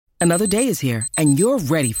Another day is here, and you're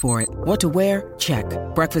ready for it. What to wear? Check.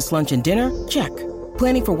 Breakfast, lunch, and dinner? Check.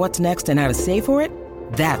 Planning for what's next and how to save for it?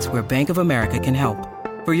 That's where Bank of America can help.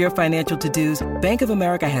 For your financial to-dos, Bank of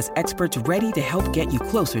America has experts ready to help get you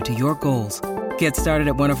closer to your goals. Get started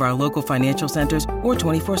at one of our local financial centers or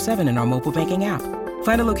 24/7 in our mobile banking app.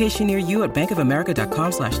 Find a location near you at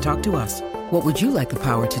bankofamerica.com/talktous. What would you like the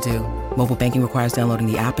power to do? Mobile banking requires downloading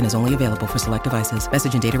the app and is only available for select devices.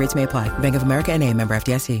 Message and data rates may apply. Bank of America N.A., member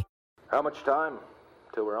FDIC. How much time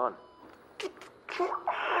till we're on? We're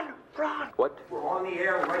on, Ron. What? We're on the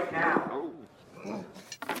air right now.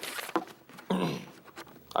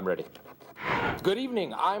 I'm ready. Good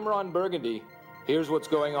evening, I'm Ron Burgundy. Here's what's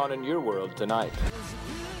going on in your world tonight.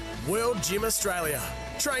 World Gym Australia.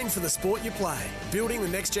 Train for the sport you play. Building the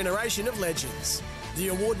next generation of legends. The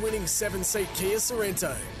award-winning 7-seat Kia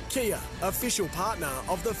Sorrento. Kia, official partner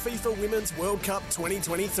of the FIFA Women's World Cup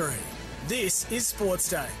 2023. This is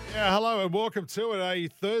Sportsday. Yeah, hello and welcome to it, a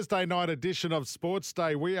Thursday night edition of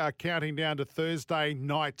Sportsday. We are counting down to Thursday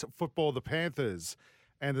night football. The Panthers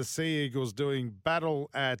and the Sea Eagles doing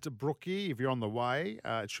battle at Brookie. If you're on the way,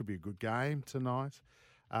 it should be a good game tonight.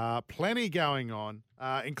 Plenty going on,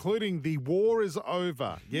 including the war is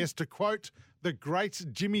over. Yes, to quote the great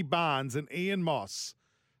Jimmy Barnes and Ian Moss,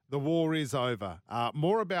 the war is over.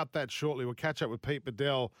 More about that shortly. We'll catch up with Pete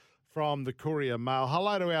Bedell from the Courier Mail.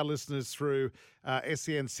 Hello to our listeners through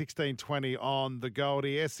SEN 1620 on the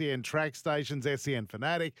Goldie, SEN Track Stations, SEN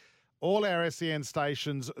Fanatic, all our SEN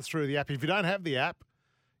stations through the app. If you don't have the app,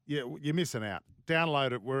 you're missing out.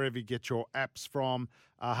 Download it wherever you get your apps from.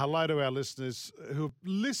 Hello to our listeners who've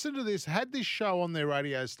listened to this, had this show on their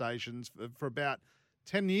radio stations for about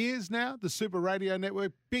 10 years now, the Super Radio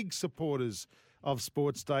Network. Big supporters of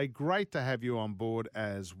Sports Day. Great to have you on board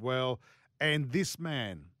as well. And this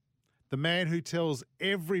man, the man who tells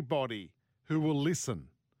everybody who will listen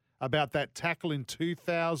about that tackle in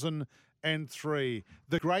 2003,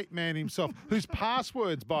 the great man himself, whose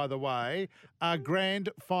passwords, by the way, are Grand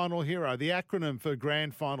Final Hero, the acronym for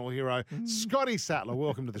Grand Final Hero. Scotty Sattler,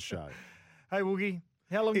 welcome to the show. Hey, Woogie,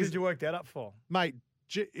 how long did you work that up for? Mate,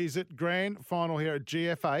 is it Grand Final Hero,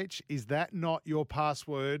 GFH? Is that not your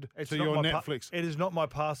password to your Netflix? It is not my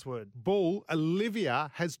password. Bull,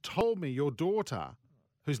 Olivia has told me your daughter,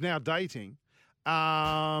 who's now dating,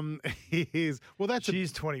 She's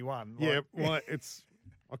 21. Yeah, well, I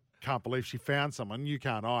can't believe she found someone. You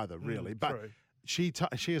can't either, really. But true. she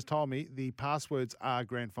has told me the passwords are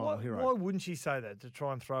Grand Final Hero. Why wouldn't she say that, to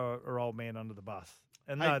try and throw her old man under the bus?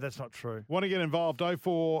 And no, that's not true. Want to get involved?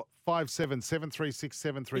 0457 736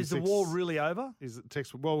 736. Is the war really over? Is it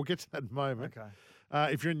text? Well, we'll get to that in a moment.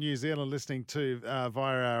 Okay. If you're in New Zealand listening to via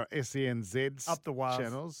our SENZ's Up the wires.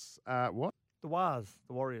 channels. What? The Wars,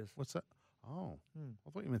 the Warriors. What's that? Oh,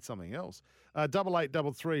 I thought you meant something else.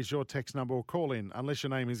 8833 is your text number, or call in, unless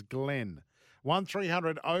your name is Glenn.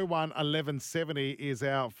 1300 01 1170 is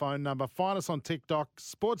our phone number. Find us on TikTok,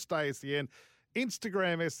 Sportsday SEN,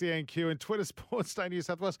 Instagram SENQ, and Twitter Sportsday New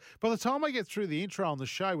South Wales. By the time I get through the intro on the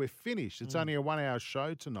show, we're finished. It's only a 1 hour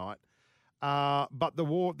show tonight. But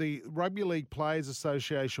the Rugby League Players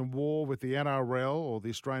Association war with the NRL, or the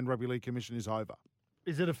Australian Rugby League Commission, is over.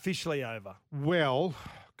 Is it officially over? Well,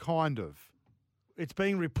 kind of. It's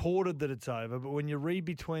being reported that it's over, but when you read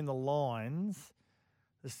between the lines,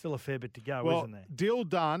 there's still a fair bit to go, isn't there? Deal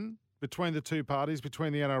done between the two parties,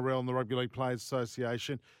 between the NRL and the Rugby League Players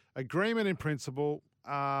Association. Agreement in principle,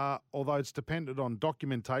 although it's dependent on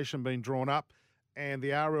documentation being drawn up and the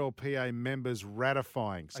RLPA members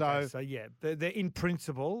ratifying. So they're in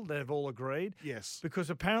principle, they've all agreed. Yes. Because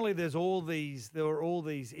apparently there were all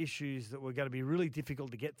these issues that were going to be really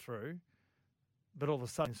difficult to get through, but all of a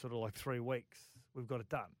sudden, sort of like 3 weeks, we've got it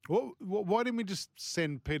done. Well, why didn't we just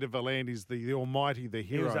send Peter V'landys, the almighty, the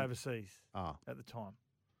hero? He was overseas at the time.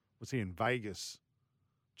 Was he in Vegas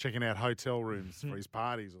checking out hotel rooms for his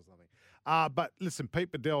parties or something? But listen,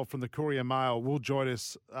 Pete Bedell from the Courier Mail will join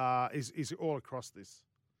us. He's all across this.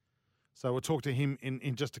 So we'll talk to him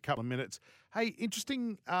in just a couple of minutes. Hey,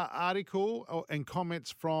 interesting article and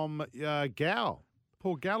comments from Gal.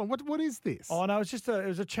 Paul Gallen. What is this? Oh, no, it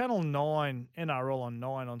was a Channel 9, NRL on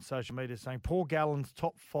 9 on social media saying Paul Gallen's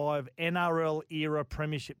top 5 NRL-era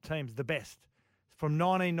premiership teams, the best, from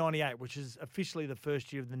 1998, which is officially the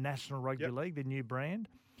first year of the National Rugby League, the new brand.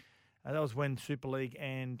 That was when Super League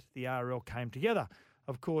and the RL came together.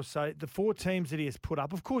 Of course, so the 4 teams that he has put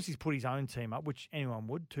up, of course he's put his own team up, which anyone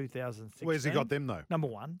would, 2016. Where's he got them, though? Number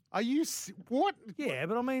 1. Are you... What? Yeah,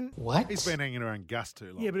 but I mean... What? He's been hanging around Gus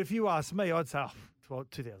too long. Yeah, but if you ask me, I'd say,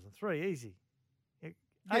 2003, easy.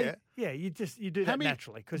 Yeah. You do that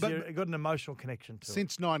naturally because you've got an emotional connection to it.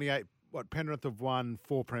 Since 98, Penrith have won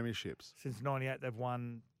 4 premierships. Since 98, they've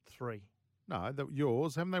won 3. No,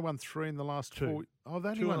 yours. Haven't they won 3 in the last 2? 4? Oh, they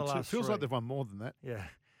only 2 in won the 2. last Feels 3. like they've won more than that. Yeah,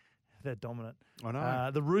 they're dominant. I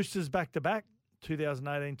know. The Roosters back-to-back,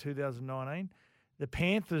 2018, 2019. The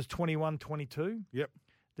Panthers, 21-22. Yep.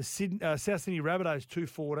 The South Sydney Rabbitohs,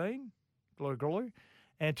 2-14. Glue.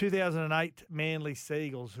 And 2008, Manly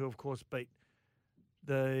Seagulls, who, of course, beat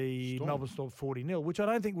the Storm. Melbourne Storm 40-0, which I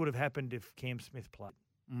don't think would have happened if Cam Smith played.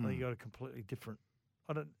 I think you got a completely different.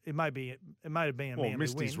 It may have been a Manly win.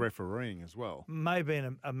 missed his refereeing as well. May have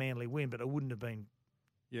been a Manly win, but it wouldn't have been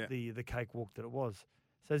the cakewalk that it was.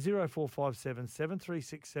 So 0457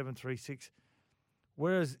 736 736.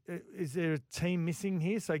 Whereas, is there a team missing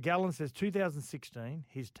here? So Gallen says 2016,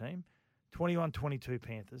 his team, 21-22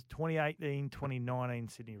 Panthers, 2018-2019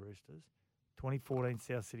 Sydney Roosters, 2014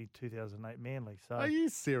 South Sydney, 2008 Manly. So Are you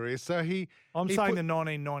serious? So I'm he saying put- the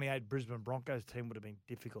 1998 Brisbane Broncos team would have been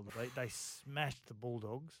difficult to beat. They smashed the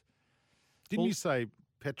Bulldogs. Didn't you say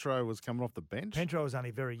Petro was coming off the bench? Petro was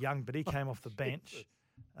only very young, but he came off the bench.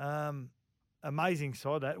 Amazing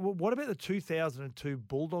side that. Well, what about the 2002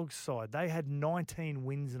 Bulldogs side? They had 19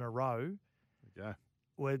 wins in a row. Yeah.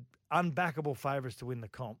 Were unbackable favourites to win the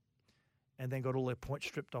comp, and then got all their points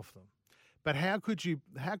stripped off them. But how could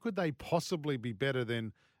they possibly be better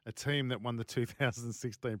than a team that won the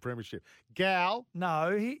 2016 premiership? Gal.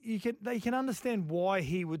 No, you can understand why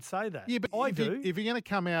he would say that. Yeah, but I do. If you're going to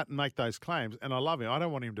come out and make those claims, and I love him, I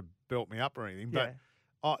don't want him to belt me up or anything, but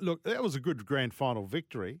look, that was a good grand final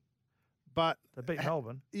victory. But They beat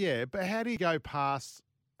Melbourne. Yeah, but how do you go past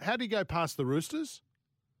the Roosters?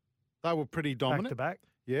 They were pretty dominant. Back to back.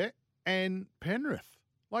 Yeah. And Penrith.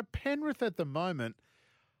 Like Penrith at the moment,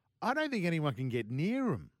 I don't think anyone can get near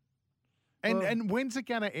them. And when's it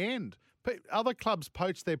going to end? Other clubs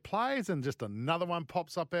poach their players and just another one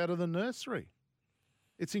pops up out of the nursery.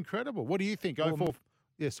 It's incredible. What do you think?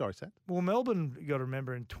 Yeah, sorry, Sat. Well, Melbourne, you got to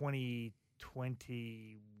remember, in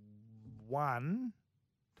 2021,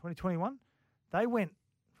 they went,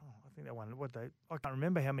 I think they won, I can't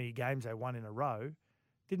remember how many games they won in a row.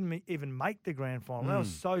 Didn't even make the grand final. They were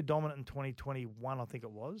so dominant in 2021, I think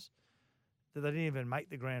it was, that they didn't even make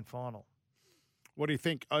the grand final. What do you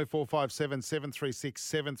think? 0457 736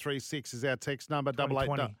 736 is our text number.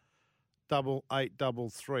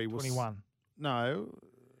 8833. 21. No.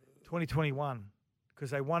 2021,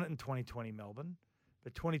 because they won it in 2020, Melbourne.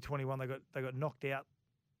 But 2021, they got knocked out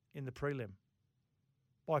in the prelim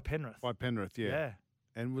by Penrith. By Penrith, yeah. Yeah.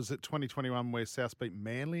 And was it 2021 where South beat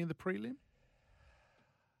Manly in the prelim?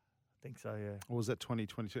 I think so, yeah. Or was that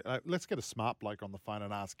 2022? Let's get a smart bloke on the phone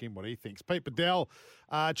and ask him what he thinks. Pete Bedell,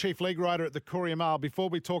 Chief League Writer at the Courier Mail. Before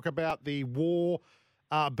we talk about the war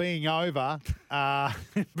being over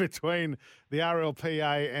between the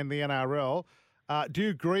RLPA and the NRL, do you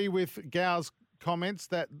agree with Gal's comments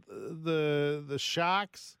that the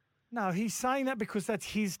Sharks... No, he's saying that because that's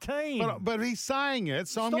his team. But he's saying it,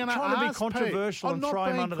 so I'm Stop going to ask trying to be controversial Pete. and throw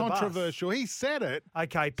him under the bus. I'm not being controversial. He said it.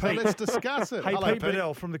 Okay, So Pete. let's discuss it. Hey, Hello, Pete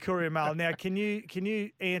Bedell from the Courier Mail. Now, can you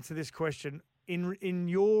answer this question? In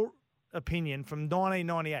your opinion, from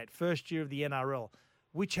 1998, first year of the NRL,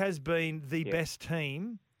 which has been the best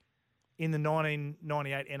team in the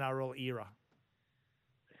 1998 NRL era?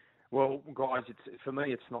 Well, guys, for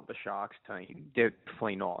me, it's not the Sharks team.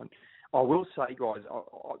 Definitely not. I will say, guys,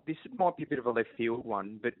 this might be a bit of a left field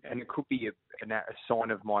one, and it could be a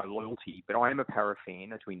sign of my loyalty, but I am a Para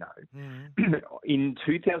fan, as we know. In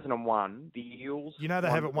 2001, the Eels... You know they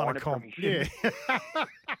haven't won a comp. Yeah.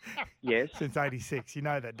 Yes. Since 86. You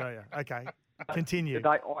know that, don't you? Okay. Continue.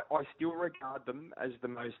 I still regard them as the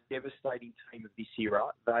most devastating team of this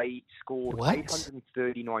era. They scored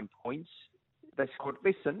 839 points. They scored...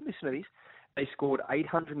 Listen to this. They scored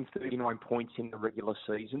 839 points in the regular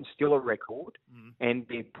season, still a record, and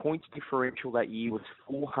their points differential that year was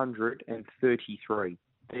 433.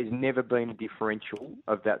 There's never been a differential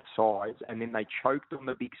of that size, and then they choked on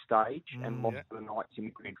the big stage and lost to the Knights in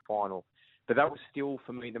the grand final. But that was still,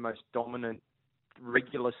 for me, the most dominant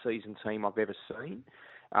regular season team I've ever seen.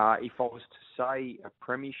 If I was to say a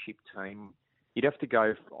premiership team, you'd have to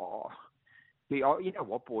go for... You know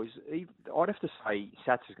what, boys? I'd have to say,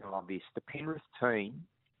 Sats is going to love this. The Penrith team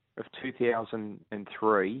of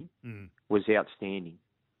 2003 was outstanding.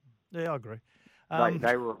 Yeah, I agree.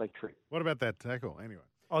 They were electric. What about that tackle, anyway?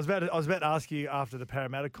 I was about to ask you after the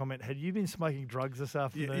Parramatta comment, had you been smoking drugs this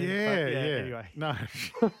afternoon? Yeah. Anyway. No.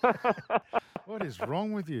 What is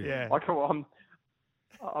wrong with you? Yeah.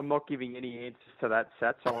 I'm not giving any answers to that,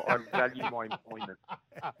 Sats. I value my employment.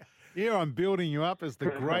 Yeah, I'm building you up as the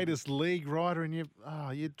greatest league writer, and you're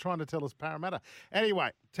trying to tell us Parramatta.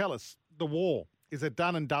 Anyway, tell us, the war. Is it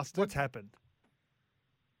done and dusted? What's happened?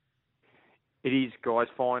 It is, guys,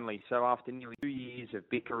 finally. So after nearly 2 years of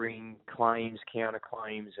bickering, claims,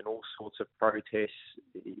 counterclaims, and all sorts of protests,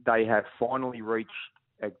 they have finally reached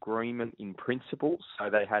agreement in principle.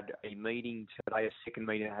 So they had a meeting today, a second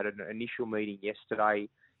meeting. They had an initial meeting yesterday.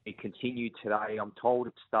 It continued today. I'm told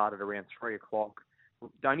it started around 3 o'clock.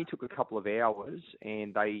 It only took a couple of hours,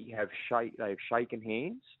 and they have shaken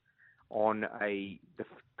hands on the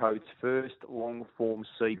code's first long-form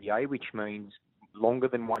CBA, which means longer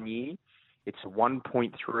than 1 year. It's a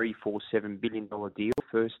 $1.347 billion deal,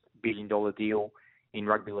 first billion-dollar deal in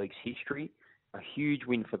rugby league's history. A huge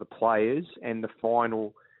win for the players, and the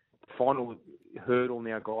final hurdle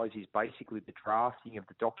now, guys, is basically the drafting of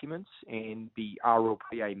the documents and the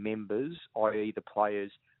RLPA members, i.e. the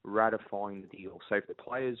players, ratifying the deal. So if the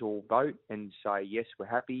players all vote and say, yes, we're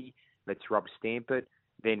happy, let's rubber stamp it,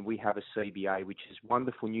 then we have a CBA, which is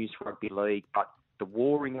wonderful news for rugby league. But the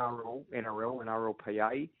warring NRL and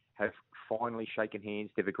RLPA have finally shaken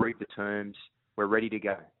hands. They've agreed to terms. We're ready to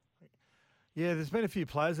go. Yeah, there's been a few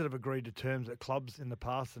players that have agreed to terms at clubs in the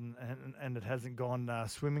past, and it hasn't gone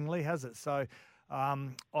swimmingly, has it? So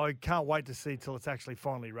I can't wait to see till it's actually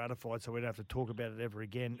finally ratified, so we don't have to talk about it ever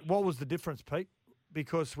again. What was the difference, Pete?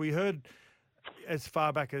 Because we heard as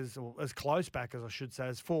far back as, or as close back as I should say,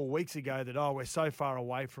 as 4 weeks ago that, we're so far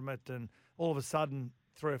away from it, and all of a sudden,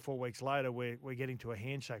 3 or 4 weeks later, we're getting to a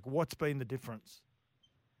handshake. What's been the difference?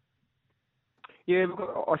 Yeah,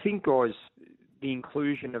 look, I think, guys, the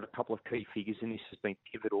inclusion of a couple of key figures in this has been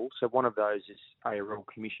pivotal. So one of those is ARL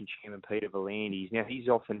Commission Chairman Peter V'landys. Now, he's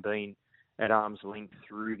often been at arm's length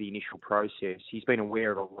through the initial process. He's been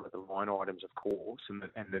aware of a lot of the line items, of course, and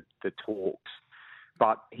the talks,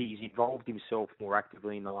 but he's involved himself more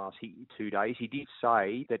actively in the last 2 days. He did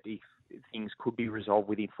say that if things could be resolved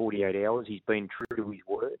within 48 hours, he's been true to his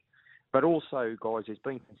word. But also, guys, there's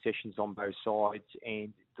been concessions on both sides,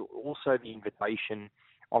 and also the invitation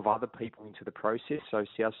of other people into the process. So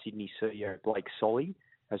South Sydney CEO Blake Solly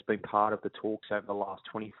has been part of the talks over the last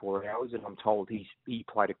 24 hours, and I'm told he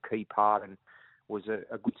played a key part and was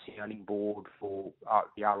a good sounding board for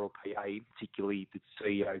the RLPA, particularly the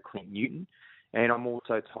CEO Clint Newton. And I'm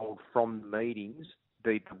also told from the meetings,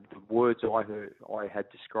 the words I had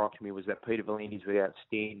described to me was that Peter V'landys was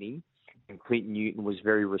outstanding, and Clint Newton was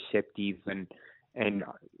very receptive and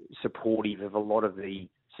supportive of a lot of the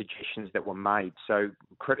suggestions that were made. So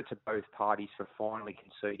credit to both parties for finally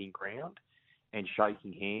conceding ground and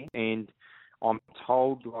shaking hands. And I'm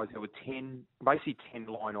told, guys, there were 10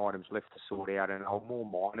 line items left to sort out, and they were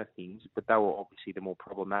more minor things, but they were obviously the more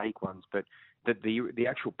problematic ones. But the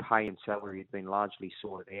actual pay and salary had been largely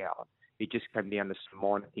sorted out. It just came down to some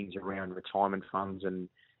minor things around retirement funds and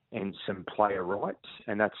some player rights,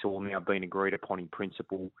 and that's all now been agreed upon in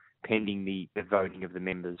principle, pending the voting of the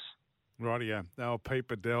members. Rightio. Now, Pete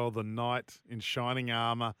Bedell, the knight in shining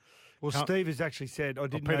armour. Well, Steve has actually said, I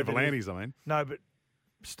didn't know. Peter V'landys, I mean. No, but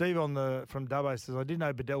Steve from Dubbo says, I didn't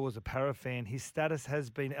know Bedell was a para fan. His status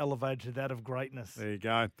has been elevated to that of greatness. There you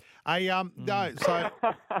go. No,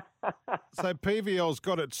 so PVL's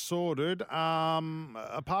got it sorted.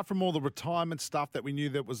 Apart from all the retirement stuff that we knew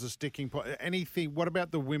that was a sticking point, anything, what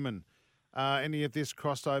about the women? Any of this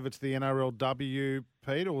crossed over to the NRLW,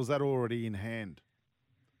 Pete, or was that already in hand?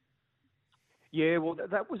 Yeah, well,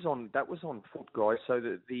 that was on foot, guys. So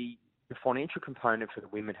the financial component for the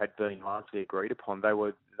women had been largely agreed upon. They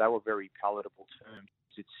were very palatable terms.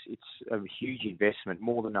 It's a huge investment,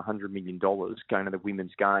 more than $100 million going to the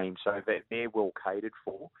women's game. So they're well catered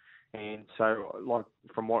for. And so, like,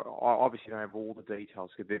 from what I obviously don't have all the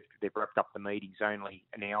details because they've wrapped up the meetings only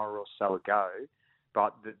an hour or so ago.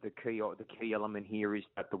 But the key element here is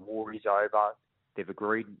that the war is over. They've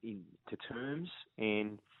agreed to terms,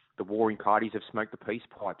 and the warring parties have smoked the peace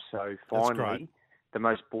pipe. So finally, the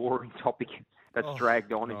most boring topic that's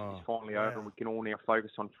dragged on is finally over, and we can all now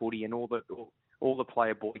focus on footy, and all the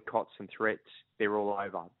player boycotts and threats, they're all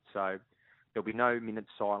over. So there'll be no minute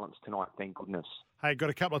silence tonight, thank goodness. Hey,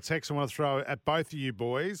 got a couple of texts I want to throw at both of you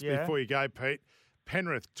boys before you go, Pete.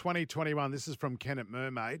 Penrith, 2021, this is from Ken at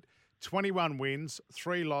Mermaid. 21 wins,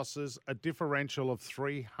 3 losses, a differential of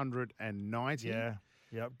 390. Yeah.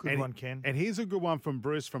 Yep, good one, Ken. And here's a good one from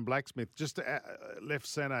Bruce from Blacksmith, just left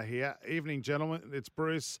centre here. Evening, gentlemen. It's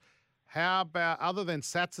Bruce. How about, other than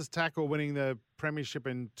Sats's tackle winning the premiership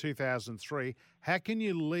in 2003, how can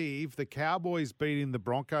you leave the Cowboys beating the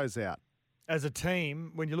Broncos out? As a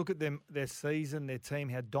team, when you look at them, their season, their team,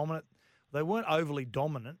 how dominant. They weren't overly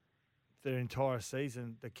dominant their entire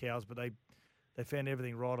season, the Cows, but they found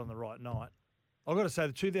everything right on the right night. I've got to say,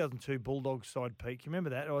 the 2002 Bulldogs side peak, you remember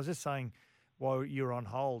that? I was just saying, while you're on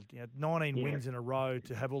hold. 19 wins in a row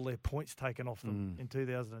to have all their points taken off them in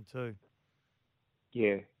 2002.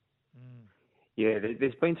 Yeah. Yeah,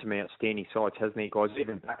 there's been some outstanding sides, hasn't there, guys?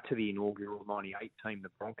 Even back to the inaugural 98 team, the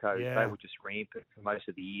Broncos, they were just rampant for most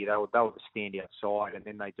of the year. They were the standout side, and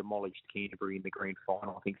then they demolished Canterbury in the grand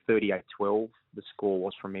final. I think 38-12 the score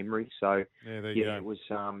was from memory. So, it was,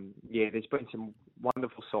 there's been some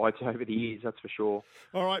wonderful sides over the years, that's for sure.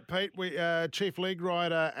 All right, Pete, Chief League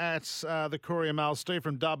Writer at the Courier Mail, Steve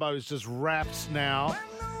from Dubbo, has just rapped now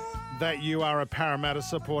that you are a Parramatta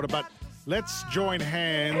supporter, but let's join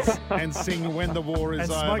hands and sing When the War Is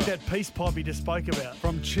Over. And smoke that peace pipe you just spoke about.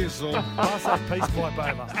 From Chisel. Pass that peace pipe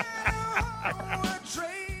over.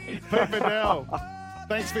 Pete Bedell,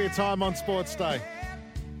 thanks for your time on Sports Day.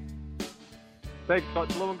 Thanks,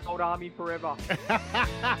 blue and gold army forever.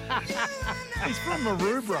 He's from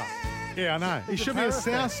Maroubra. Yeah, I know. He should be a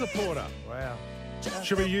South supporter. Wow.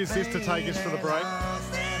 Should we use this to take us to the break?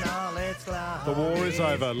 The war is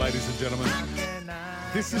over, ladies and gentlemen.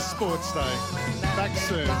 This is Sports Day. Back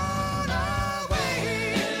soon.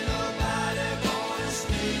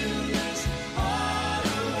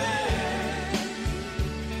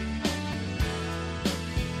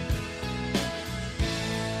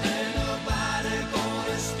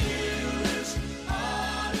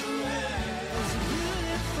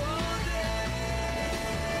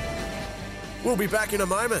 We'll be back in a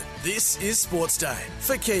moment. This is Sports Day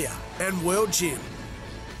for Kia and World Gym.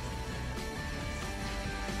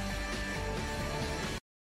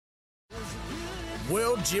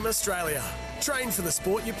 World Gym Australia. Train for the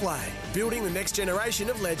sport you play, building the next generation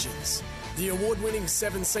of legends. The award-winning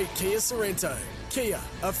 7-seat Kia Sorrento. Kia,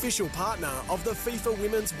 official partner of the FIFA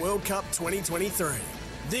Women's World Cup 2023.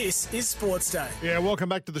 This is Sports Day. Yeah, welcome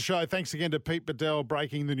back to the show. Thanks again to Pete Bedell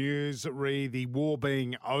breaking the news, the war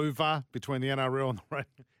being over between the NRL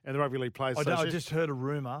and the Rugby League Players Association. I just heard a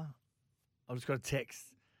rumour. I just got a text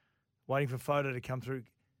waiting for a photo to come through.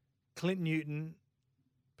 Clint Newton,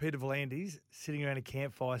 Peter V'landys sitting around a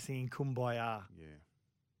campfire singing Kumbaya. Yeah.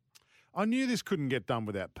 I knew this couldn't get done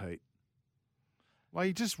without Pete. Well,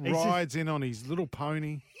 he just rides in on his little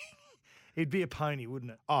pony. It'd be a pony,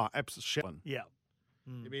 wouldn't it? Oh, absolutely. Yeah.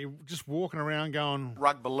 He'd be just walking around going,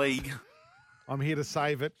 Rugby league. I'm here to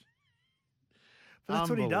save it. But that's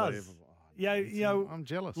what he does. Yeah, I'm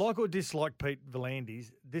jealous. Like or dislike Pete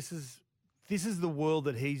V'landys, this is the world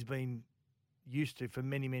that he's been used to for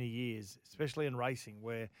many, many years, especially in racing,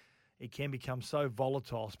 where it can become so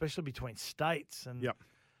volatile, especially between states. And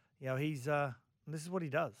he's this is what he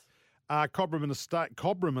does.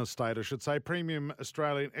 Cobram Estate, I should say, premium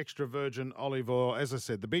Australian extra virgin olive oil. As I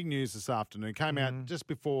said, the big news this afternoon came out just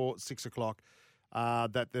before 6 o'clock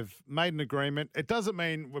that they've made an agreement. It doesn't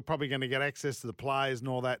mean we're probably going to get access to the players and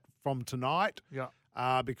all that from tonight.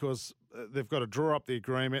 Because they've got to draw up the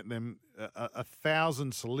agreement, and then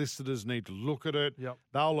 1,000 solicitors need to look at it.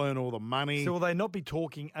 They'll earn all the money. So will they not be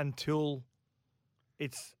talking until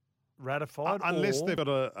it's ratified? Unless they've got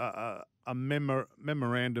a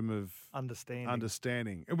memorandum of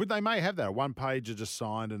understanding. They may have that. A one-pager just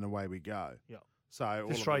signed and away we go. Yeah. So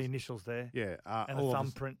just throw your initials there. Yeah. And a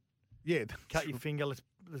thumbprint. Yeah. Cut your finger. Let's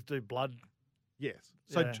do blood. Yes.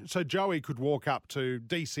 So Joey could walk up to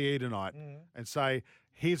DCE tonight and say,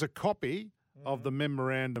 here's a copy of the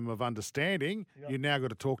memorandum of understanding. You now got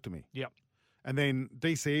to talk to me. Yep. And then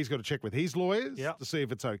DCE's got to check with his lawyers to see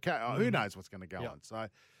if it's okay. Who knows what's going to go on? So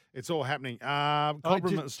it's all happening.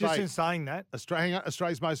 Just in saying that.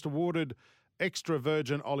 Australia's most awarded extra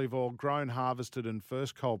virgin olive oil, grown, harvested and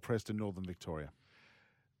first cold pressed in northern Victoria.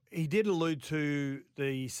 He did allude to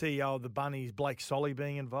the CEO of the Bunnies, Blake Solly,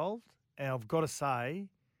 being involved. And I've got to say,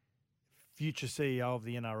 future CEO of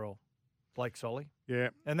the NRL, Blake Solly. Yeah.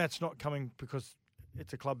 And that's not coming because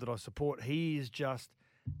it's a club that I support. He is just,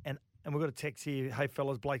 and we've got a text here, hey,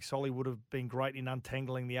 fellas, Blake Solly would have been great in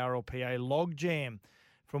untangling the RLPA logjam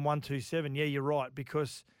from 127. Yeah, you're right,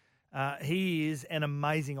 because he is an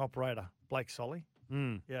amazing operator, Blake Solly.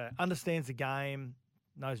 Yeah, understands the game,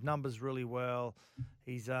 knows numbers really well.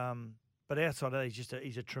 He's but outside of that,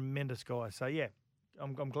 he's a tremendous guy. So yeah,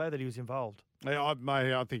 I'm glad that he was involved. Yeah,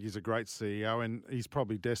 I think he's a great CEO, and he's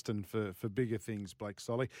probably destined for bigger things, Blake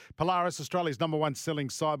Solly. Polaris, Australia's #1 selling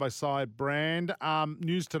side-by-side brand.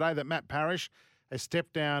 News today that Matt Parrish has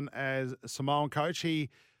stepped down as Samoan coach.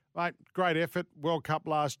 Mate, great effort. World Cup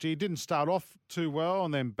last year. Didn't start off too well,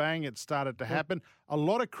 and then bang, it started to happen. A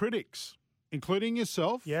lot of critics, including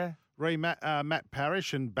yourself, Matt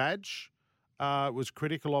Parrish and Badge, was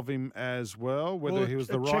critical of him as well, whether he was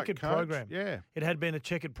the right coach. Program. Yeah. It had been a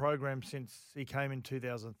checkered program since he came in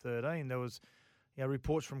 2013. There was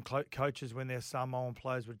reports from coaches when their Samoan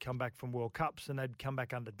players would come back from World Cups and they'd come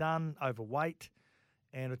back underdone, overweight,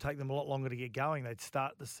 and it would take them a lot longer to get going. They'd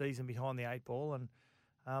start the season behind the 8 ball, and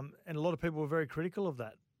a lot of people were very critical of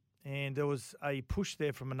that. And there was a push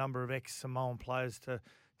there from a number of ex-Samoan players to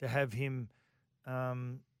have him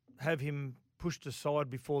pushed aside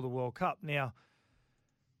before the World Cup. Now,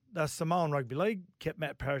 the Samoan Rugby League kept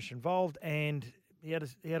Matt Parrish involved, and he had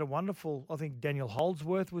a wonderful. I think Daniel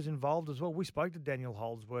Holdsworth was involved as well. We spoke to Daniel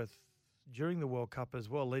Holdsworth during the World Cup as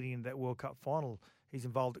well, leading into that World Cup final. He's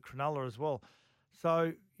involved at Cronulla as well.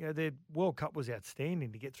 So their World Cup was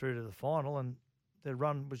outstanding to get through to the final, and their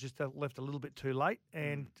run was just left a little bit too late,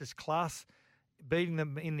 and just class beating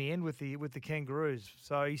them in the end with the Kangaroos.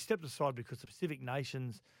 So he stepped aside because the Pacific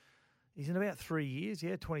Nations. He's in about 3 years,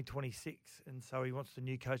 2026, and so he wants the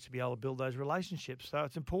new coach to be able to build those relationships. So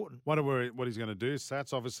it's important. Wonder what he's going to do.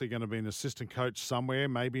 Sat's obviously going to be an assistant coach somewhere,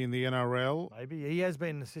 maybe in the NRL. Maybe. He has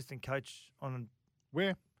been an assistant coach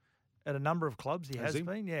Where? At a number of clubs. He has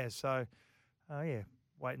been, yeah. So,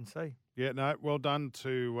 wait and see. Yeah, no, well done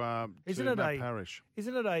to Matt Parrish.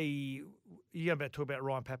 Isn't it you're about to talk about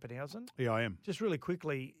Ryan Pappenhausen? Yeah, I am. Just really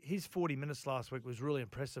quickly, his 40 minutes last week was really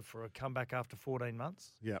impressive for a comeback after 14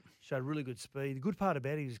 months. Yeah. Showed really good speed. The good part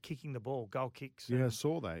about it was kicking the ball, goal kicks. Yeah, I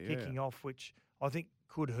saw that, yeah. Kicking off, which I think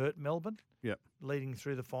could hurt Melbourne. Yeah. Leading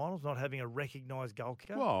through the finals, not having a recognised goal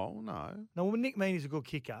kicker. Well, no. No, Nick Meaney's a good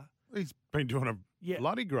kicker. He's been doing a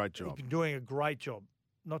bloody great job. He's been doing a great job.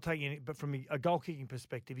 Not taking any, but from a goal kicking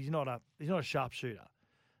perspective, he's not a sharpshooter.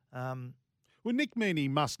 Well, Nick Meaney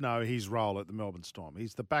must know his role at the Melbourne Storm.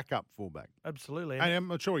 He's the backup fullback. Absolutely.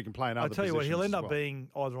 And I'm sure he can play in other positions. I'll tell you what, he'll end up being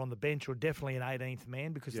either on the bench or definitely an 18th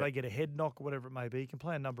man because they get a head knock or whatever it may be. He can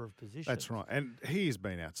play a number of positions. That's right. And he has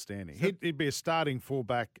been outstanding. He'd be a starting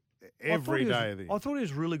fullback every day of the year. I thought he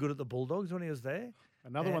was really good at the Bulldogs when he was there.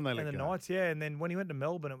 Another one they let go. And the Knights, and then when he went to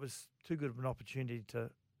Melbourne, it was too good of an opportunity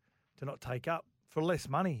to not take up for less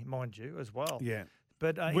money, mind you, as well. Yeah.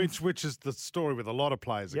 But which is the story with a lot of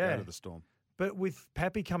players that go to the Storm. But with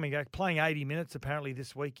Pappy coming back, playing 80 minutes apparently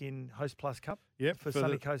this week in Host Plus Cup for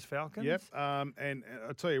Sunny Coast Falcons. Yep. And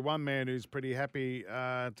I'll tell you one man who's pretty happy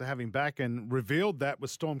to have him back and revealed that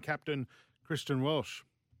was Storm captain Christian Welsh.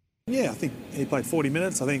 Yeah, I think he played 40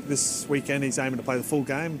 minutes. I think this weekend he's aiming to play the full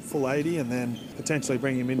game, full 80, and then potentially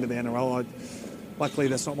bring him into the NRL. Luckily,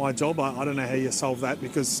 that's not my job. I don't know how you solve that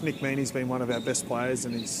because Nick Meaney's been one of our best players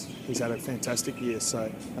and he's had a fantastic year.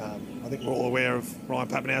 So I think we're all aware of Ryan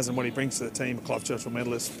Pappenhausen and what he brings to the team, a Clive Churchill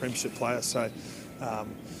medalist, premiership player. So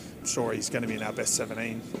I'm sure he's going to be in our best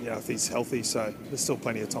 17, if he's healthy. So there's still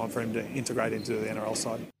plenty of time for him to integrate into the NRL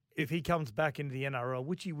side. If he comes back into the NRL,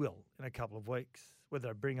 which he will in a couple of weeks, whether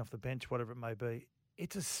they bring off the bench, whatever it may be,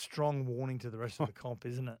 it's a strong warning to the rest of the comp,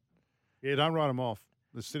 isn't it? Yeah, don't write him off.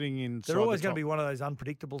 They're sitting in. They're always going to be one of those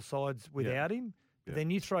unpredictable sides without him. But then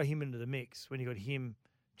you throw him into the mix when you got him,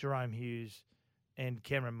 Jerome Hughes, and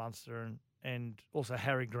Cameron Munster, and also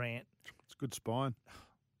Harry Grant. It's a good spine.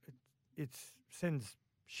 It sends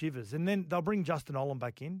shivers. And then they'll bring Justin Olam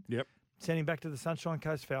back in. Yep. Send him back to the Sunshine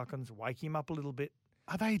Coast Falcons. Wake him up a little bit.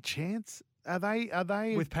 Are they a chance? Are they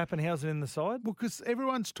with Pappenhausen in the side? Well, because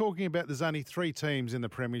everyone's talking about there's only 3 teams in the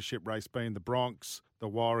premiership race, being the Bronx, the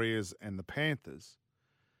Warriors, and the Panthers.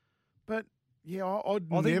 But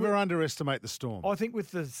I'd never underestimate the Storm. I think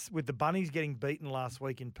with the Bunnies getting beaten last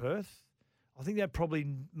week in Perth, I think that probably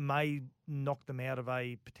may knock them out of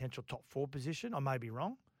a potential top 4 position. I may be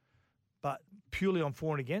wrong, but purely on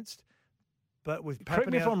for and against. But with correct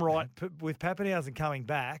me if I'm right. With Pappenhausen coming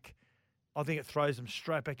back, I think it throws them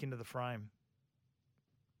straight back into the frame.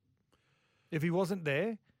 If he wasn't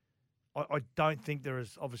there, I don't think there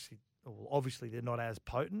is obviously they're not as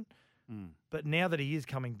potent. But now that he is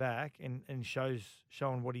coming back and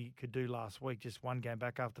showing what he could do last week, just one game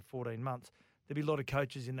back after 14 months, there'll be a lot of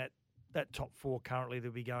coaches in that top 4 currently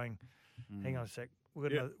that'll be going, hang on a sec,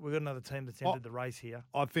 we've got another team that's entered the race here.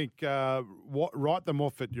 I think write them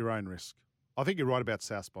off at your own risk. I think you're right about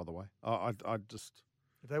South, by the way. I just...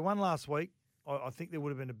 If they won last week, I think there would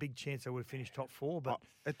have been a big chance they would have finished top 4. But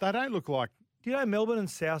they don't look like... Do you know Melbourne and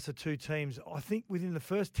South are 2 teams? I think within the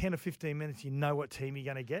first 10 or 15 minutes, you know what team you're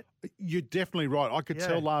going to get. You're definitely right. I could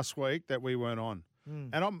tell last week that we weren't on.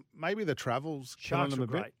 And maybe the travel's killing them a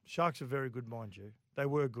bit. Great. Sharks are very good, mind you. They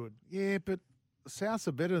were good. Yeah, but the Souths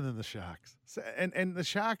are better than the Sharks. And the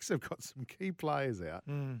Sharks have got some key players out.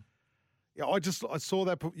 Yeah, I saw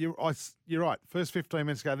that. You're right. First 15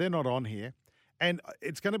 minutes ago, they're not on here. And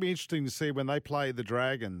it's going to be interesting to see when they play the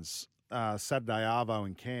Dragons Saturday Arvo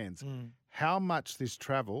in Cairns, how much this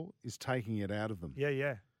travel is taking it out of them.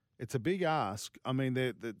 Yeah. It's a big ask. I mean,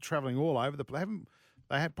 they're travelling all over the place.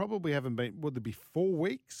 They probably haven't been, would there be 4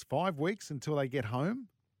 weeks, 5 weeks until they get home?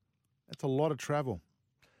 That's a lot of travel.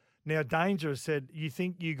 Now, Danger has said, you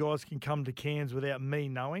think you guys can come to Cairns without me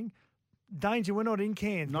knowing? Danger, we're not in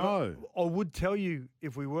Cairns. No. I would tell you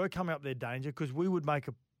if we were coming up there, Danger, because we would make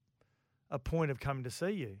a point of coming to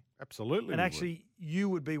see you. Absolutely. And actually, you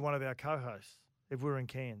would be one of our co-hosts if we were in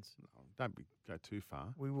Cairns. No, don't go too far.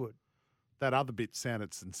 We would. That other bit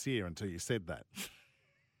sounded sincere until you said that.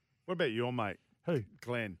 What about your mate? Who?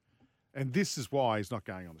 Glenn. And this is why he's not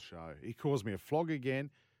going on the show. He calls me a flog again.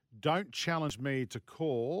 Don't challenge me to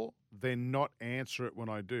call, then not answer it when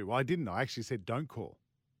I do. Well, I didn't. I actually said don't call.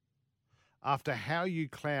 After how you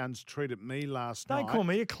clowns treated me last night. Don't call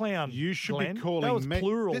me a clown, You should Glenn. be calling that was me.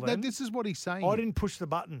 plural then. This is what he's saying. I didn't push the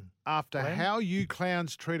button. After Glenn. how you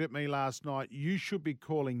clowns treated me last night, you should be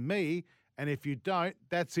calling me. And if you don't,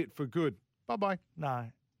 that's it for good. Bye-bye. No.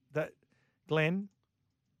 Glenn,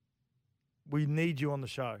 we need you on the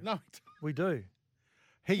show. No. We do.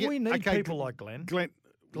 We need people like Glenn.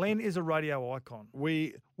 Glenn is a radio icon.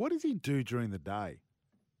 What does he do during the day?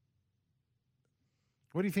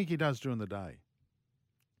 What do you think he does during the day?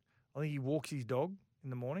 I think he walks his dog in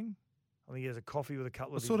the morning. I think he has a coffee with a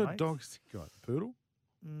couple of What sort his of mates. dog's he got? Poodle?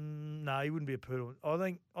 No, he wouldn't be a poodle. I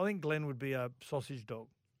think Glenn would be a sausage dog.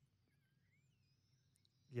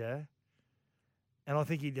 Yeah. And I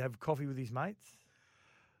think he'd have coffee with his mates.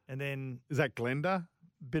 And then Is that Glenda?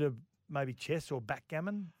 bit of maybe chess or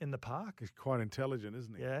backgammon in the park. He's quite intelligent,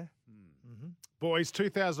 isn't he? Yeah. Boys,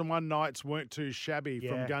 2001 Knights weren't too shabby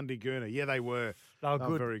Yeah. from Gundy-Goona. Yeah, they were. They were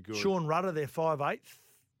good. Very good. Sean Rudder, their 5'8",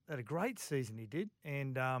 had a great season he did.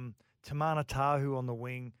 And Tamana Tahu on the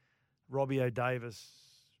wing, Robbie O'Davis,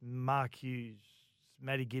 Mark Hughes,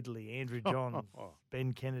 Matty Gidley, Andrew Johns,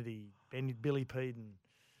 Ben Kennedy, Billy Peden,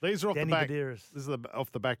 These are off Danny the back. Medeiros. This is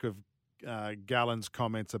off the back of Gallen's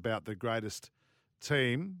comments about the greatest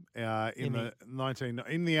team in the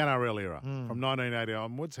NRL era from 1980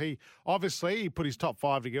 onwards. He put his top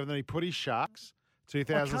 5 together, then he put his Sharks.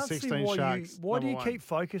 2016 Sharks. Why do you number 1. keep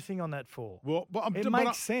focusing on that for? Well, it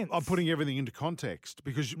makes sense. I'm putting everything into context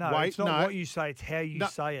because It's not what you say; it's how you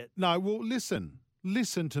say it. No, well, listen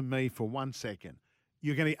to me for 1 second.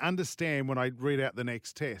 You're going to understand when I read out the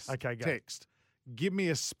next text. Okay, go. Text. Give me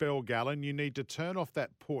a spell, Gallen. You need to turn off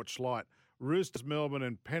that porch light. Roosters, Melbourne,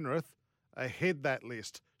 and Penrith ahead that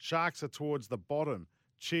list. Sharks are towards the bottom.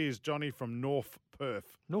 Cheers, Johnny from North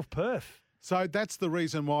Perth. North Perth. So that's the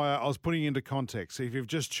reason why I was putting into context. So if you've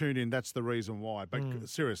just tuned in, that's the reason why. But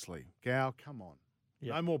seriously, Gal, come on.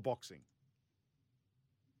 Yep. No more boxing.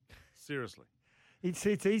 Seriously.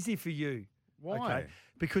 It's easy for you. Why? Okay?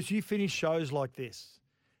 Because you finish shows like this,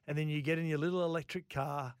 and then you get in your little electric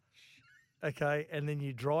car, okay, and then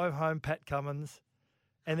you drive home Pat Cummins,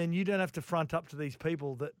 and then you don't have to front up to these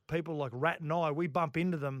people like Rat and I, we bump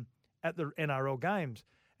into them at the NRL games,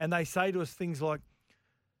 and they say to us things like,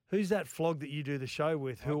 who's that flog that you do the show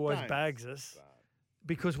with who always bags us?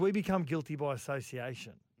 Because we become guilty by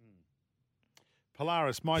association.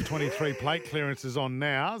 Polaris, my 23 plate clearance is on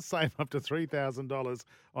now. Save up to $3,000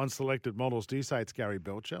 on selected models. Do you say it's Gary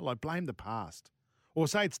Belcher? Blame the past. Or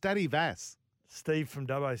say it's Daddy Vass. Steve from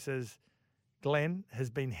Dubbo says, Glenn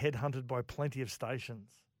has been headhunted by plenty of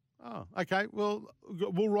stations. Oh, okay. Well,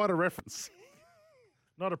 we'll write a reference.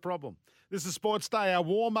 Not a problem. This is Sports Day, our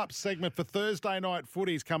warm-up segment for Thursday night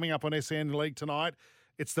footies coming up on SEN League tonight.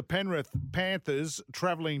 It's the Penrith Panthers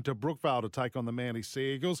travelling to Brookvale to take on the Manly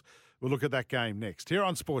Sea Eagles. We'll look at that game next here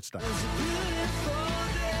on Sports Day.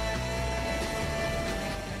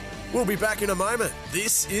 We'll be back in a moment.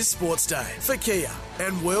 This is Sports Day for Kia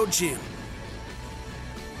and World Gym.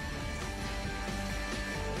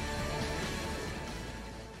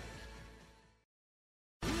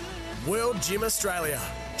 World Gym Australia.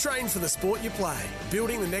 Train for the sport you play,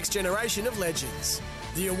 building the next generation of legends.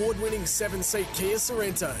 The award-winning 7-seat Kia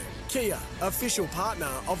Sorrento. Kia, official partner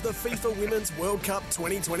of the FIFA Women's World Cup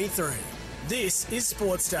 2023. This is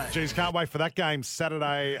Sports Day. Geez, can't wait for that game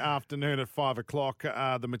Saturday afternoon at 5 o'clock.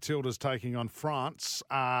 The Matildas taking on France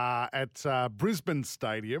at Brisbane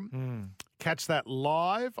Stadium. Catch that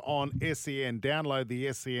live on SEN. Download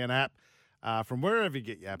the SEN app from wherever you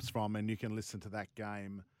get your apps from, and you can listen to that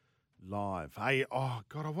game live. Hey, oh,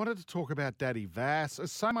 God, I wanted to talk about Daddy Vass.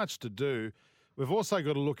 There's so much to do. We've also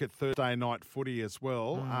got to look at Thursday night footy as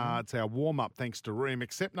well. It's our warm-up thanks to Ream.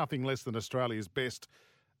 Accept nothing less than Australia's best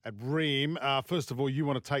at Ream. First of all, you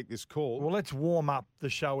want to take this call. Well, let's warm up the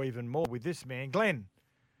show even more with this man. Glenn,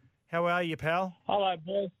 how are you, pal? Hello,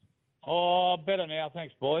 boys. Oh, better now.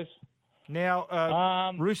 Thanks, boys.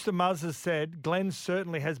 Now, Rooster Muzz has said Glenn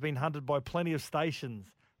certainly has been hunted by plenty of stations,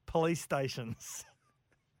 police stations.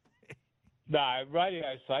 No, radio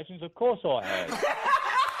stations, of course I have.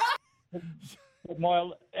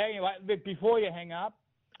 Anyway, before you hang up,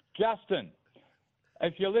 Justin,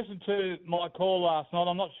 if you listened to my call last night,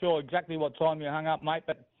 I'm not sure exactly what time you hung up, mate,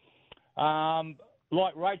 but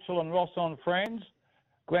like Rachel and Ross on Friends,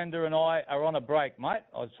 Glenda and I are on a break, mate.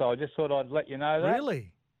 So I just thought I'd let you know that.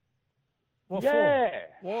 Really? What Yeah.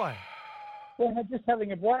 for? Why? Well, we're just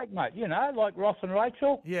having a break, mate. You know, like Ross and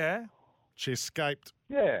Rachel. Yeah. She escaped.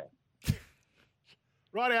 Yeah.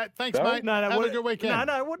 Righto, thanks, Sorry? mate. No, Have what, a good weekend.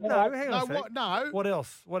 No, hang on a sec. No. What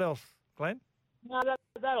else? What else, Glenn? No,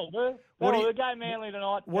 that'll do. What do you- We'll go Manly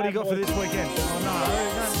tonight. What do you got for this weekend?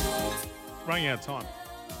 Running out of time.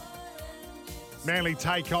 Manly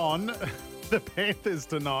take on the Panthers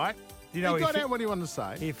tonight. You know, he got out what he wanted to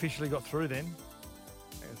say. He officially got through then.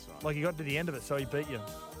 That's right. Like he got to the end of it, so he beat you.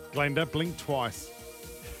 Glenda, blink twice.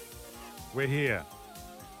 We're here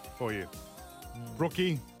for you.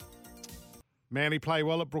 Brookie, Manly play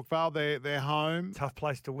well at Brookvale. They're home. Tough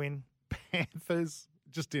place to win. Panthers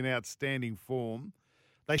just in outstanding form.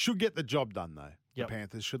 They should get the job done, though. Yep. The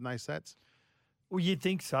Panthers, shouldn't they, Sats? Well, you'd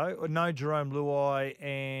think so. No Jerome Luai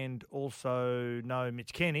and also no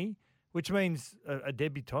Mitch Kenny, which means a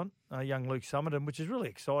debutant, young Luke Summerton, which is really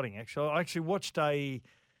exciting, actually. I actually watched he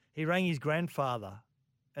rang his grandfather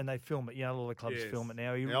and they film it. You know, all the clubs film it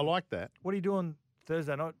now. Yeah, I like that. What are you doing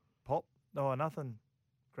Thursday night, Pop? Oh, nothing.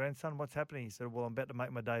 Grandson, what's happening? He said, well, I'm about to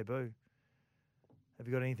make my debut. Have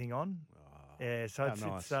you got anything on? Yeah, so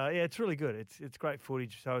it's really good. It's great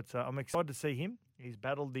footage. So I'm excited to see him. He's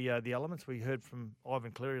battled the elements. We heard from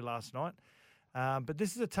Ivan Cleary last night, but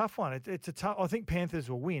this is a tough one. It's a tough. I think Panthers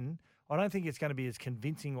will win. I don't think it's going to be as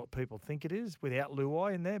convincing what people think it is without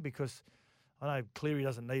Luai in there, because I know Cleary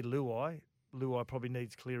doesn't need Luai. Luai probably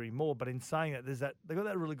needs Cleary more. But in saying that, they've got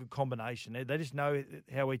that really good combination. They just know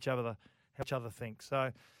how each other think.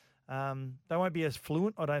 So they won't be as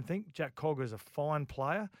fluent, I don't think. Jack Cogger is a fine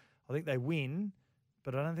player. I think they win,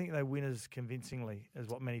 but I don't think they win as convincingly as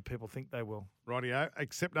what many people think they will. Rightio.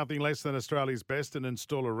 Accept nothing less than Australia's best and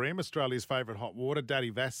install a REM, Australia's favourite hot water.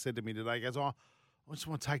 Daddy Vass said to me today, he goes, I just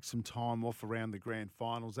want to take some time off around the grand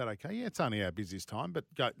final. Is that okay? Yeah, it's only our busiest time, but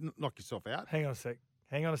go knock yourself out. Hang on a sec.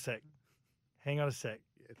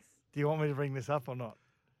 Yes. Do you want me to bring this up or not?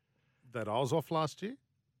 That I was off last year?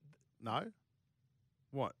 No.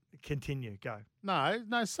 What? Continue. Go. No,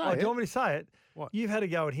 say Do it. you want me to say it? What? You've had a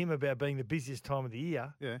go at him about being the busiest time of the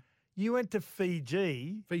year. Yeah. You went to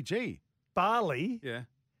Fiji, Bali, Yeah.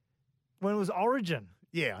 when it was Origin.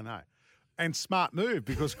 Yeah, I know. And smart move,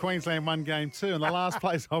 because Queensland won game 2 and the last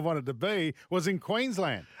place I wanted to be was in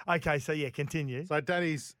Queensland. Okay, so yeah, continue. So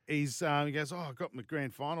Daddy's, he goes, I got my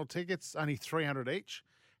grand final tickets, only $300 each.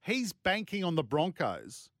 He's banking on the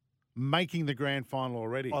Broncos making the grand final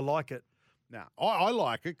already. I like it. Now, I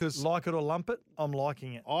like it because... Like it or lump it, I'm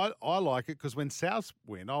liking it. I like it because when Souths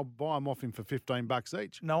win, I'll buy them off him for $15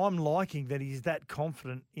 each. No, I'm liking that he's that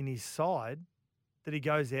confident in his side that he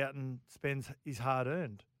goes out and spends his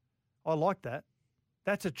hard-earned. I like that.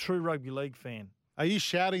 That's a true rugby league fan. Are you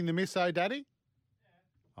shouting the misso, Daddy?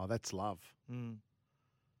 Yeah. Oh, that's love.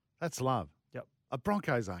 That's love. Yep.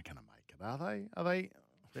 Broncos aren't going to make it, are they? Are they?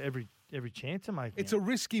 Every chance of making It's it. a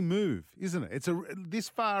risky move, isn't it? It's this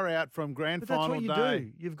far out from grand But that's final what you day.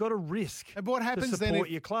 do. You've got to risk And what happens to then support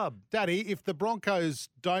if, your club. Daddy, if the Broncos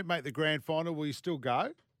don't make the grand final, will you still go?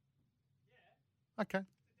 Yeah. Okay.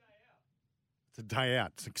 It's a day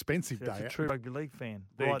out. It's an expensive That's day a out. true rugby league fan.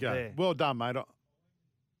 There right you go. there. Well done, mate.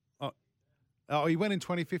 Oh, he went in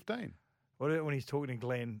 2015. What about when he's talking to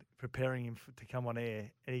Glenn, preparing him to come on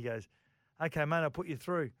air, and he goes, okay, mate, I'll put you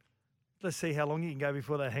through. Let's see how long you can go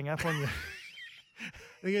before they hang up on you.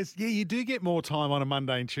 And he goes, yeah, you do get more time on a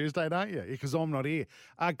Monday and Tuesday, don't you? Because I'm not here.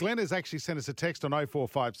 Glenn has actually sent us a text on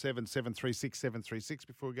 0457 736 736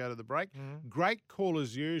 before we go to the break. Great call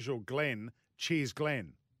as usual, Glenn. Cheers,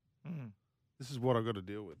 Glenn. This is what I've got to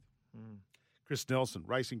deal with. Chris Nelson,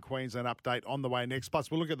 Racing Queensland update on the way next.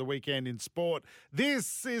 Plus, we'll look at the weekend in sport.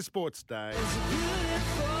 This is Sportsday.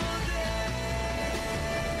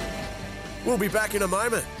 We'll be back in a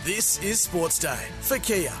moment. This is Sportsday for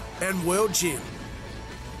Kia and World Gym.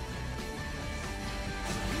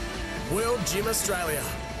 World Gym Australia.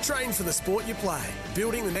 Train for the sport you play,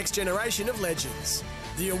 building the next generation of legends.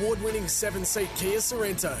 The award-winning 7-seat Kia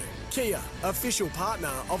Sorrento. Kia, official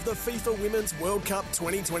partner of the FIFA Women's World Cup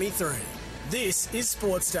 2023. This is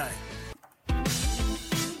Sportsday.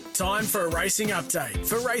 Time for a racing update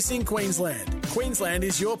for Racing Queensland. Queensland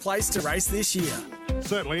is your place to race this year.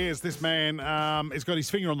 Certainly is. This man has got his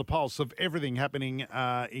finger on the pulse of everything happening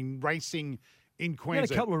in racing in He had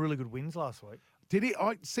Queensland. a couple of really good wins last week. Did he?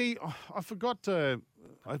 I forgot to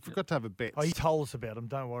I forgot to have a bet. Oh, he told us about them.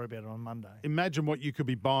 Don't worry about it on Monday. Imagine what you could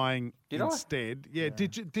be buying Did I? instead. Yeah.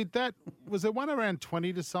 Did that? Was there one around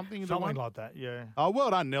 20 to something? Something like that, yeah. Oh,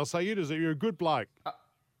 well done, Nelson. You're a good bloke.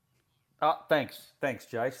 Thanks,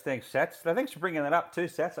 Jace. Thanks, Sats. Thanks for bringing that up too,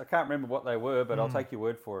 Sats. I can't remember what they were, but I'll take your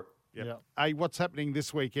word for it. Yep. Hey, what's happening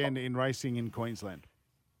this weekend in racing in Queensland?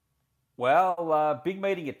 Well, big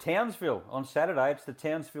meeting at Townsville on Saturday. It's the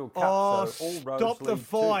Townsville Cup. Oh, so all roads stop the lead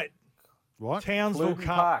fight. What? Townsville Cluden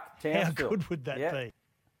Cup. Park, How Townsville. good would that be?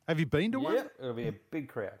 Have you been to one? Yeah, it'll be a big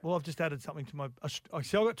crowd. Well, I've just added something to my...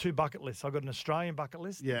 I've got 2 bucket lists. I've got an Australian bucket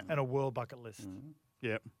list and a world bucket list.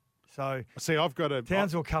 Yep. So, see, I've got a...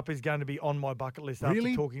 Townsville Cup is going to be on my bucket list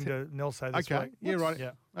after talking to Nelson this week. Yeah, right.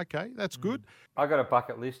 Yeah. Okay, that's good. I got a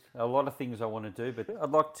bucket list. A lot of things I want to do, but I'd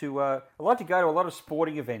like to go to a lot of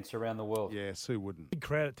sporting events around the world. Yes, who wouldn't? Big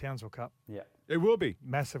crowd at Townsville Cup. Yeah. It will be.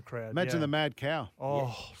 Massive crowd. Imagine the mad cow.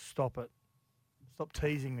 Oh, stop it. Stop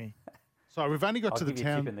teasing me. So we've only got I'll to the give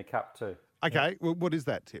you a town... tip in the cup too. Okay, well, what is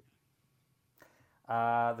that tip?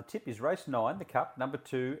 The tip is race 9, the cup, number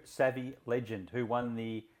 2, Savvy Legend, who won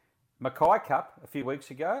the Mackay Cup a few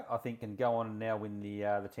weeks ago, I think, and go on and now win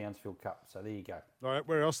the Townsville Cup. So there you go. All right,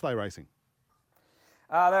 where else are they racing?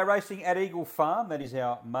 They're racing at Eagle Farm. That is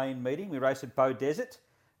our main meeting. We race at Bow Desert.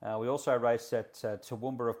 We also race at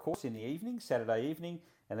Toowoomba, of course, in the evening, Saturday evening.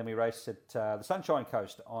 And then we race at the Sunshine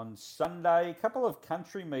Coast on Sunday. A couple of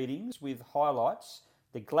country meetings with highlights.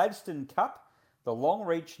 The Gladstone Cup, the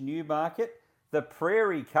Longreach Newmarket, the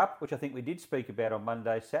Prairie Cup, which I think we did speak about on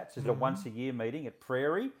Monday, Sats, is a once-a-year meeting at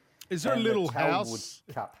Prairie. Is there a little the Talwood house?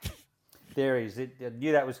 Cup. There is. I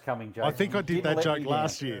knew that was coming, Joe. I think I did that let joke me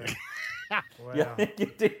last down. year. Wow. Yeah, you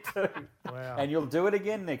did too. Wow. And you'll do it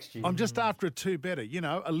again next year. I'm just after a 2 better,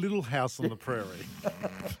 a little house on the prairie.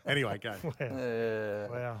 Anyway, go.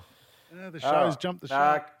 Wow. The show's jumped the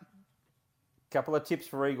shark. Couple of tips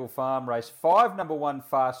for Eagle Farm. Race 5, number 1,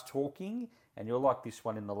 Fast Talking. And you'll like this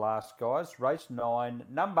one in the last, guys. Race 9,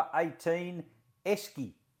 number 18,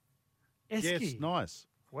 Esky. Yes, nice.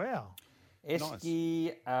 Wow.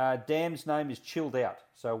 Esky, Dam's name is Chilled Out.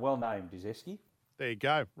 So well named is Esky. There you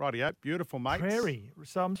go. Rightio. Beautiful, mate. Prairie.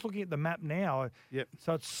 So I'm just looking at the map now. Yep.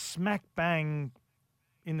 So it's smack bang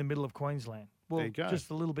in the middle of Queensland. Well, There you go.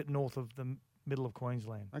 just a little bit north of the middle of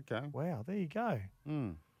Queensland. Okay. Wow, there you go.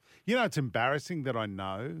 It's embarrassing that I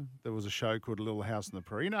know there was a show called Little House on the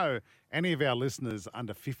Prairie. Any of our listeners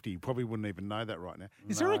under 50 probably wouldn't even know that right now.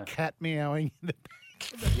 Is there a cat meowing in the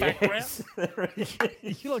Yes.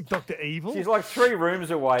 You're like Dr. Evil. She's like 3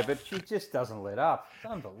 rooms away, but she just doesn't let up. It's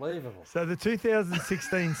unbelievable. So the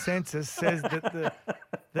 2016 census says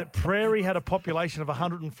that Prairie had a population of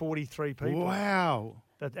 143 people. Wow.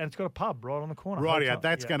 And it's got a pub right on the corner. Rightio. Hotel.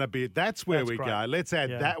 That's where That's we great. go. Let's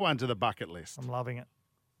add Yeah. that one to the bucket list. I'm loving it.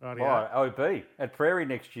 Rightio. Right, OB at Prairie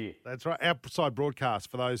next year. That's right. Outside broadcast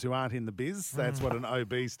for those who aren't in the biz. That's what an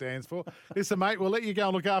OB stands for. Listen, mate, we'll let you go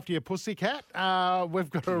and look after your pussycat. We've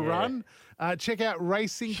got a run. Check out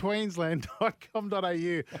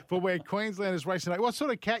racingqueensland.com.au for where Queensland is racing. What sort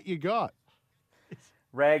of cat you got?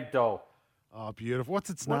 Ragdoll. Oh, beautiful. What's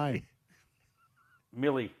its name?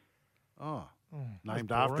 Millie. Oh,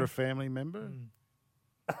 named after a family member?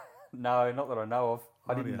 No, not that I know of.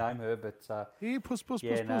 I didn't name her, but puss. If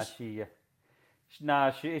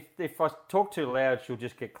I talk too loud, she'll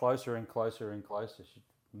just get closer and closer and closer. She's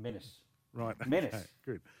menace. Right. Menace. Okay,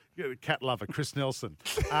 good. You're a cat lover, Chris Nelson.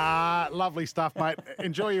 Lovely stuff, mate.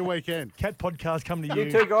 Enjoy your weekend. Cat podcast come to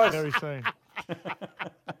you, too, guys. very soon.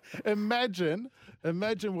 Imagine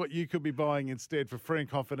what you could be buying instead for free and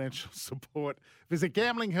confidential support. Visit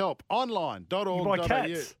gamblinghelponline.org.au. You buy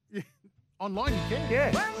cats. Online you can.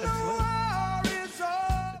 Yeah, absolutely.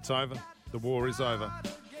 It's over. The war is over.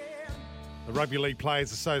 The Rugby League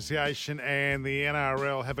Players Association and the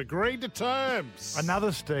NRL have agreed to terms.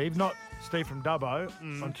 Another Steve, not Steve from Dubbo,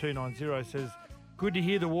 on 290 says, good to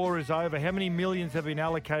hear the war is over. How many millions have been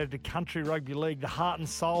allocated to country rugby league, the heart and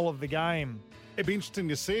soul of the game? It'd be interesting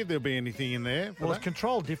to see if there'll be anything in there. Well, it's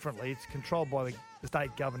controlled differently. It's controlled by the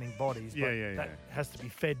state governing bodies. But that has to be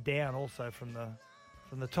fed down also from the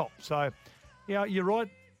top. So, yeah, you're right,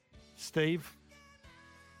 Steve.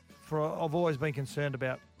 I've always been concerned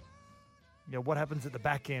about what happens at the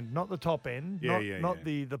back end, not the top end, not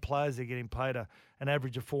the players that are getting paid an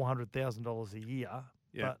average of $400,000 a year.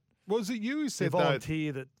 Yeah. But was it you who said the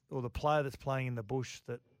volunteer or the player that's playing in the bush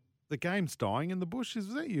that the game's dying in the bush?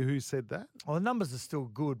 Is that you who said that? Well, the numbers are still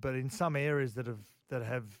good, but in some areas that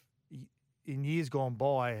have in years gone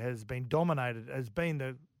by has been dominated, has been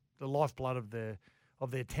the lifeblood of their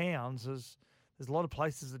towns. There's a lot of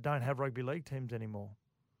places that don't have rugby league teams anymore.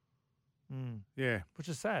 Yeah, which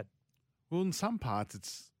is sad. Well, in some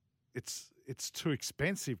parts, it's too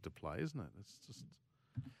expensive to play, isn't it? It's just.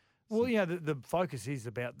 Well, the focus is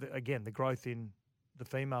about the growth in the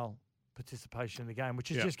female participation in the game,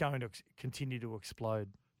 which is just going to continue to explode.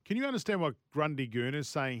 Can you understand what Grundy Goon is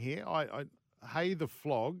saying here? Hey, the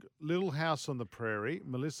Flog, Little House on the Prairie,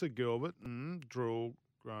 Melissa Gilbert, Drool.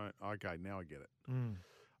 Right. Okay, now I get it.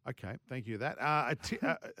 Okay, thank you for that.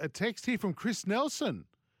 A text here from Chris Nelson.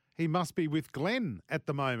 He must be with Glenn at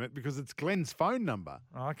the moment because it's Glenn's phone number.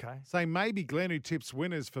 Okay. Saying maybe Glenn, who tips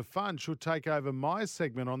winners for fun, should take over my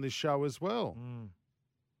segment on this show as well.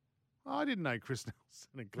 I didn't know Chris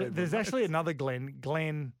Nelson and Glenn. There's actually another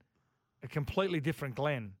Glenn, a completely different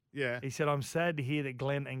Glenn. Yeah. He said, I'm sad to hear that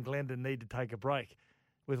Glenn and Glenda need to take a break,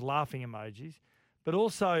 with laughing emojis. But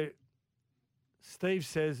also, Steve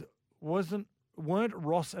says, weren't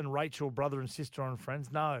Ross and Rachel brother and sister on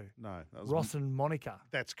Friends? No. That was Ross and Monica.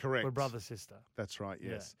 That's correct. Were brother-sister. That's right,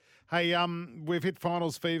 yes. Yeah. Hey, we've hit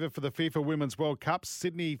finals fever for the FIFA Women's World Cup.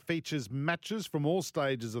 Sydney features matches from all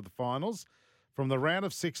stages of the finals, from the round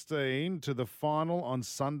of 16 to the final on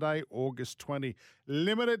Sunday, August 20.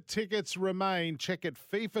 Limited tickets remain. Check at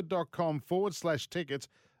fifa.com/tickets.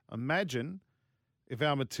 Imagine if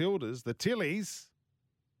our Matildas, the Tillies,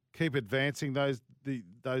 keep advancing, those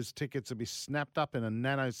tickets will be snapped up in a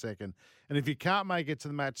nanosecond. And if you can't make it to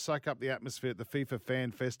the match, soak up the atmosphere at the FIFA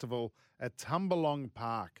Fan Festival at Tumbalong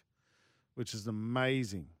Park, which is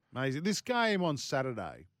amazing. Amazing. This game on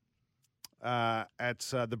Saturday at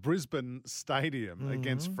the Brisbane Stadium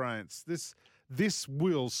against France, this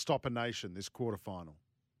will stop a nation, this quarterfinal.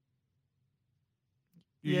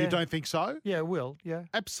 You don't think so? Yeah, it will, yeah.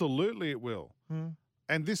 Absolutely it will.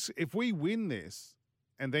 And if we win this,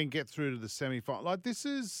 and then get through to the semi-final. This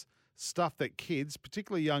is stuff that kids,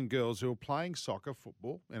 particularly young girls who are playing soccer,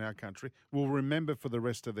 football in our country, will remember for the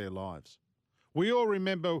rest of their lives. We all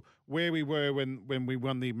remember where we were when we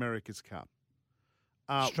won the America's Cup.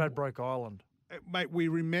 Stradbroke Island. Mate, we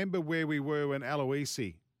remember where we were when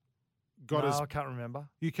Aloisi got us. No, I can't remember.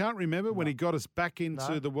 You can't remember when he got us back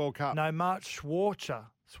into the World Cup? No, Mark Schwarzer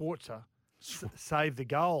saved the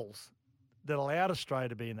goals that allowed Australia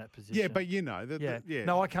to be in that position. Yeah, but you know.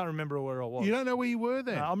 No, I can't remember where I was. You don't know where you were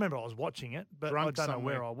then? No, I remember I was watching it, but Drunk I don't know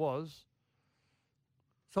where I was.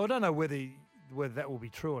 So I don't know whether that will be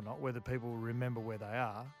true or not, whether people will remember where they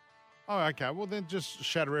are. Oh, okay. Well, then just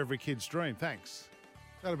shatter every kid's dream. Thanks.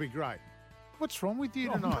 That'll be great. What's wrong with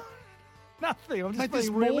you tonight? Nothing. I'm just there's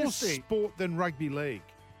being realistic. more sport than rugby league.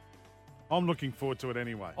 I'm looking forward to it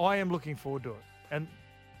anyway. I am looking forward to it. And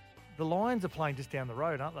the Lions are playing just down the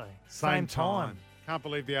road, aren't they? Same time. Can't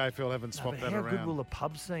believe the AFL haven't swapped that around. How good will the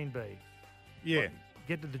pub scene be? Yeah.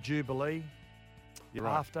 Get to the Jubilee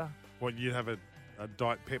after. What, you'd have a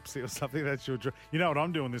Diet Pepsi or something? That's your dream. You know what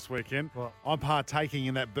I'm doing this weekend? What? I'm partaking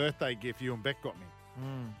in that birthday gift you and Beck got me.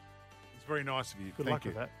 It's very nice of you. Good luck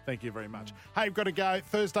with that. Thank you very much. Hey, we've got to go.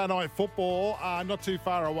 Thursday night football, not too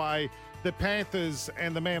far away. The Panthers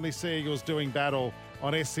and the Manly Sea Eagles doing battle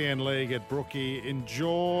on SCN League at Brookie.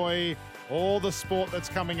 Enjoy all the sport that's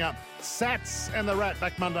coming up. Sats and the Rat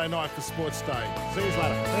back Monday night for Sports Day. See you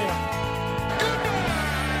later. See ya.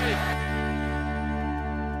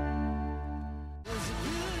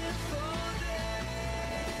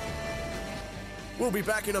 We'll be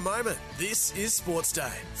back in a moment. This is Sports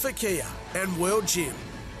Day for Kia and World Gym.